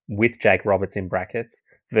Archer with Jake Roberts in brackets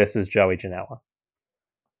versus Joey Janela.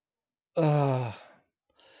 Uh,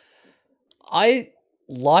 I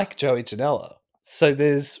like Joey Janela. So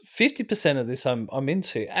there's 50% of this I'm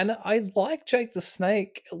into. And I like Jake the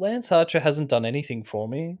Snake. Lance Archer hasn't done anything for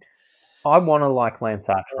me. I want to like Lance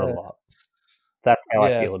Archer a Uh, lot. That's how I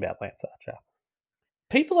yeah. feel about Lance Archer.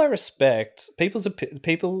 People I respect, people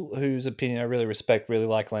whose opinion I really respect, really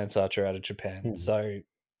like Lance Archer out of Japan. Hmm. So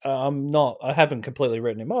I haven't completely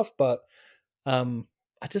written him off, but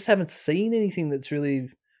I just haven't seen anything that's really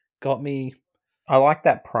got me I like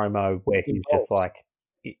that promo where he's just involved.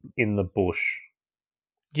 like in the bush,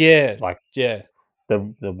 Yeah, like yeah,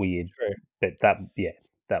 the weird. true. But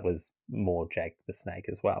that was more Jake the Snake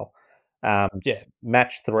as well. Yeah,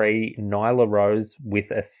 Match 3, Nyla Rose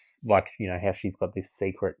with like how she's got this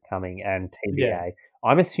secret coming, and yeah. TBA.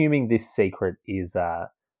 I'm assuming this secret is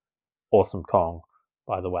Awesome Kong,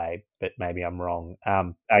 by the way, but maybe I'm wrong.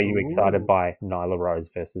 Are you excited Ooh. by Nyla Rose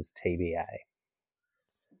versus TBA?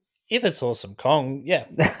 If it's Awesome Kong, yeah,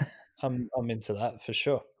 I'm into that for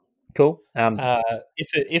sure. Cool. Uh,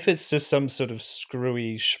 if it's just some sort of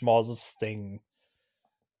screwy schmoz thing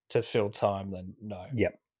to fill time, then no.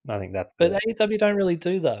 Yep, I think that's But good. AEW don't really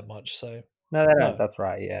do that much, so No, they don't. no. That's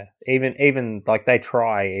right. Yeah, even like they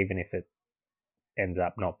try, even if it ends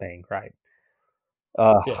up not being great.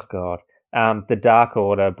 Oh Yeah. god. The Dark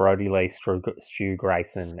Order, Brody Lee, Stu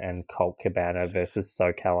Grayson, and Colt Cabana versus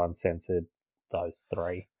SoCal Uncensored. Those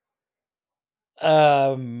three.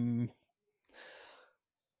 Um,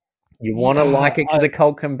 You want to yeah, like it because of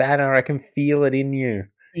Colt Cabana. I can feel it in you.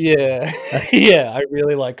 yeah, yeah. I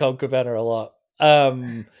really like Colt Cabana a lot.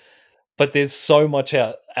 But there's so much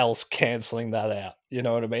else canceling that out. You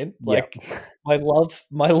know what I mean? Yep. Like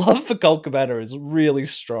my love for Colt Cabana is really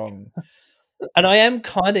strong. And I am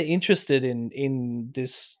kind of interested in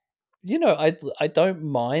this. I don't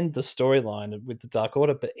mind the storyline with the Dark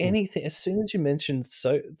Order, but Mm, anything as soon as you mention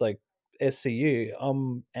like SCU,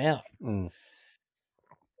 I'm out. mm.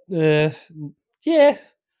 Uh, yeah,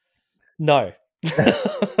 no,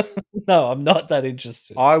 no, I'm not that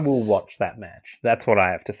interested. I will watch that match. That's what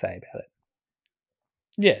I have to say about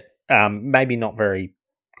Yeah, it. Maybe not very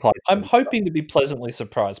I'm closely. hoping to be pleasantly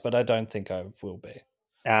surprised, but I don't think I will be.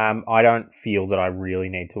 I don't feel that I really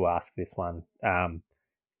need to ask this one.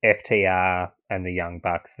 FTR and the Young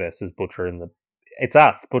Bucks versus Butcher and the. It's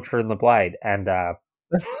us, Butcher and the Blade, and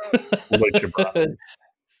Lucha Brothers.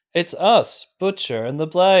 It's us, Butcher and the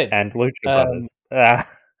Blade, And Lucha um, Brothers,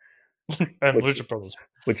 and which Lucha Brothers.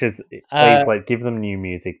 which is please Uh, give them new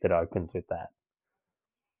music that opens with that.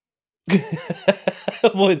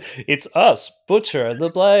 well, it's us, Butcher and the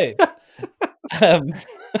Blade. Um,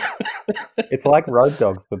 It's like Road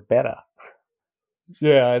Dogs, but better.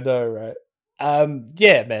 yeah, I know, right?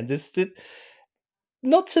 Yeah, man.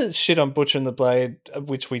 Not to shit on Butcher and the Blade,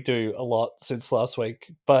 which we do a lot since last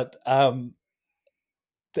week, but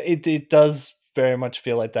it does very much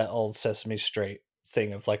feel like that old Sesame Street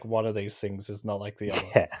thing of like one of these things is not like the other.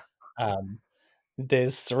 Yeah, Um,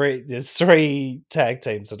 there's three tag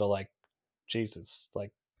teams that are like Jesus,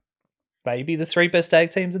 like maybe the three best tag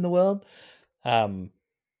teams in the world. Um,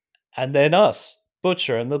 and then us,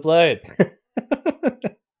 Butcher and the Blade.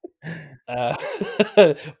 Uh,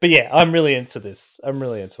 but yeah, I'm really into this. I'm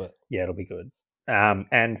really into it. yeah, it'll be good. And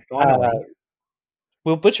Uh, finally,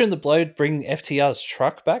 will Butcher and the Blade bring FTR's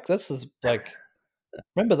truck back? That's like,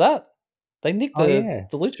 remember that they nicked oh the yeah,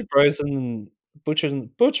 the Lucha Bros and Butcher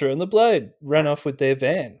and the Blade ran off with their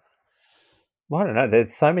van. well, I don't know.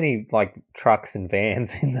 There's so many like trucks and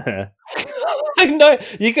vans in the. I know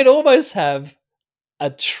you could almost have a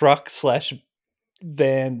truck slash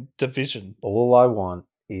van division. All I want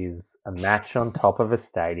is a match on top of a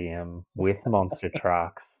stadium with monster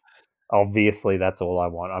trucks. Obviously, that's all I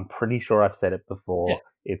want. I'm pretty sure I've said it Yeah, before.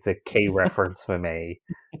 It's a key reference for me.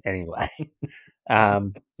 Anyway,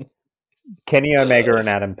 um, Kenny Omega and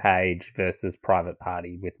Adam Page versus Private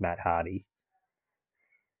Party with Matt Hardy.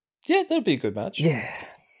 yeah, that'd be a good match. Yeah,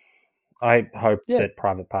 I hope Yeah, that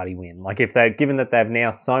Private Party win. Like, if they're given that they've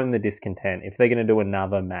now sown the discontent, if they're going to do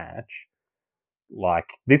another match, like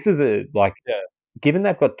this is a like yeah, given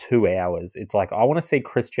they've got 2 hours, it's like I want to see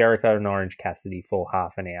Chris Jericho and Orange Cassidy for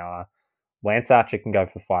half an hour. Lance Archer can go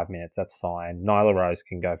for 5 minutes, that's fine. Nyla Rose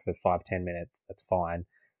can go for 5-10 minutes, that's fine.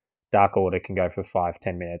 Dark Order can go for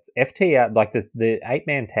 5-10 minutes. FTR, like the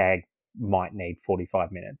 8-man tag, might need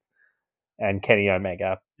 45 minutes, and Kenny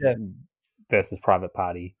Omega yeah. versus Private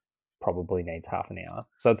Party probably needs half an hour.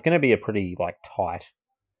 So it's going to be a pretty like tight.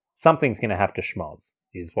 Something's going to have to schmoz,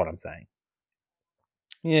 is what I'm saying.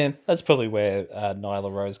 Yeah, that's probably where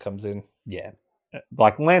Nyla Rose comes in. Yeah,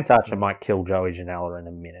 like Lance Archer Yeah. might kill Joey Janela in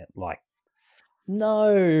a minute. Like,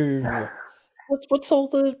 No. What's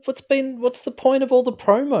the point of all the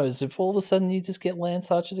promos if all of a sudden you just get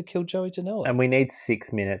Lance Archer to kill Joey Janela? and we need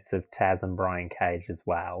 6 minutes of Taz and Brian Cage as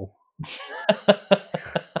well.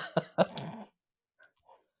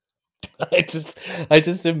 I just I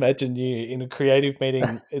just imagine you in a creative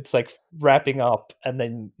meeting, it's like wrapping up and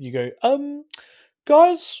then you go,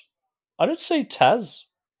 guys, I don't see Taz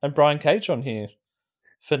and Brian Cage on here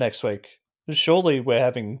for next week. Surely we're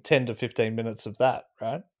having 10 to 15 minutes of that,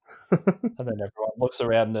 right? And then everyone looks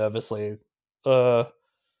around nervously. Uh,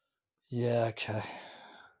 yeah, okay.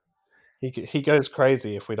 He goes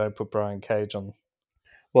crazy if we don't put Brian Cage on.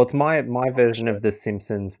 Well, it's my On the version show. of The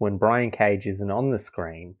Simpsons. When Brian Cage isn't on the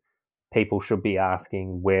screen, people should be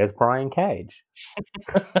asking, "Where's Brian Cage?"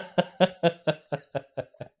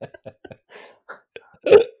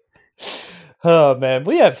 Oh man,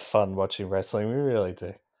 we have fun watching wrestling. We really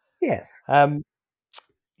do. Yes. Um,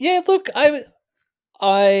 yeah. Look,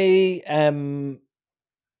 I am.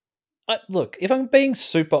 Look, if I'm being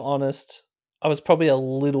super honest, I was probably a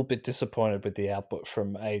little bit disappointed with the output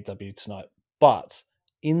from AEW tonight. But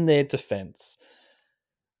in their defense,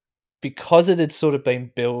 because it had sort of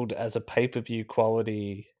been billed as a pay per view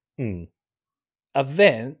quality Mm,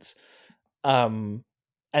 event, um,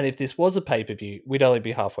 and if this was a pay per view, we'd only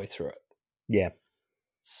be halfway through it. yeah.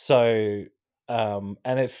 So, and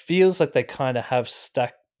it feels like they kind of have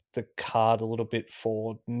stacked the card a little bit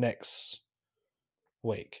for next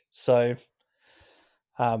week. So,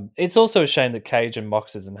 it's also a shame that Cage and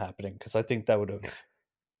Mox isn't happening because I think that would have,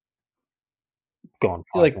 Gone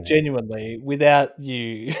 5 minutes. genuinely, without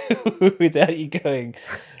you, without you going,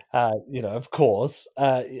 of course,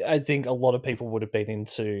 I think a lot of people would have been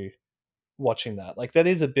into watching that. Like, that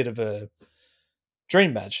is a bit of a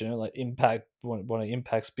dream match. Like Impact, one of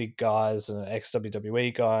Impact's big guys, and an ex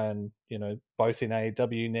WWE guy, and both in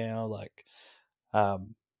AEW now. Like,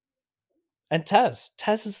 um, and Taz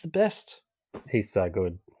is the best. He's so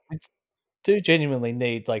good. I do genuinely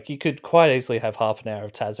need, like, you could quite easily have half an hour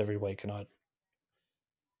of Taz every week, and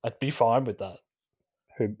I'd be fine with that.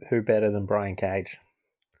 Who better than Brian Cage?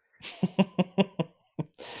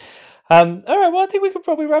 All right, well, I think we could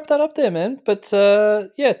probably wrap that up there, man. But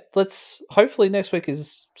yeah, let's hopefully next week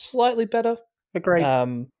is slightly better. Agreed.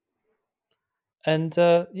 Um, and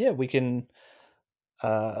yeah, we can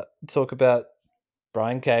talk about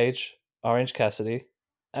Brian Cage, Orange Cassidy,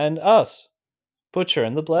 and us, Butcher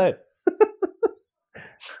and the Blade.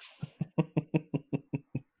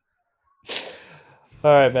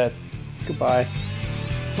 All right, man. Goodbye.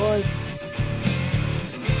 Bye.